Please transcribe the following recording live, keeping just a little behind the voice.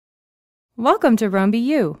Welcome to Roambi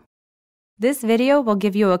U. This video will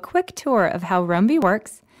give you a quick tour of how Roambi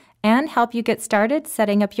works and help you get started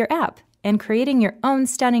setting up your app and creating your own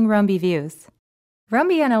stunning Roambi views.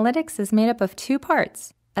 Roambi Analytics is made up of two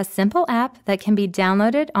parts: a simple app that can be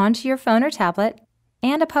downloaded onto your phone or tablet,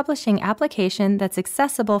 and a publishing application that's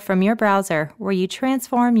accessible from your browser where you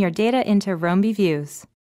transform your data into Roambi views.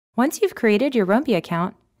 Once you've created your Roambi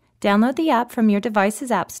account, download the app from your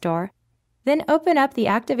device's app store, then open up the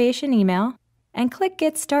activation email and click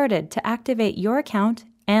Get Started to activate your account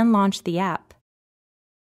and launch the app.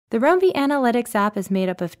 The Roambi Analytics app is made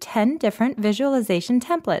up of 10 different visualization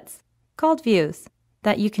templates, called views,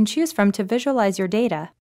 that you can choose from to visualize your data.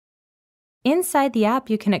 Inside the app,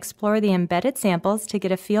 you can explore the embedded samples to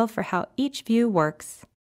get a feel for how each view works.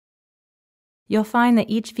 You'll find that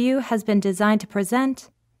each view has been designed to present,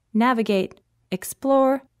 navigate,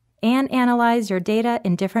 explore, and analyze your data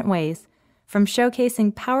in different ways, from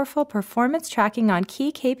showcasing powerful performance tracking on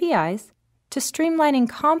key KPIs to streamlining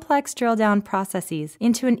complex drill-down processes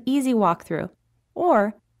into an easy walkthrough,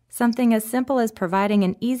 or something as simple as providing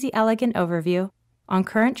an easy, elegant overview on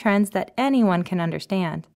current trends that anyone can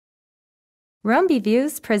understand. Roambi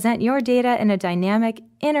views present your data in a dynamic,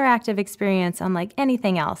 interactive experience unlike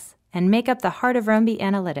anything else and make up the heart of Roambi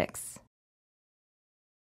Analytics.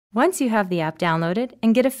 Once you have the app downloaded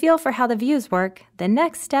and get a feel for how the views work, the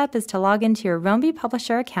next step is to log into your Roambi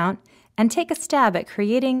Publisher account and take a stab at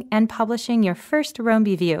creating and publishing your first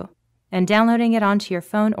Roambi view and downloading it onto your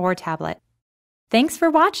phone or tablet. Thanks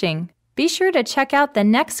for watching! Be sure to check out the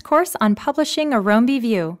next course on publishing a Roambi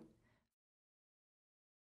view.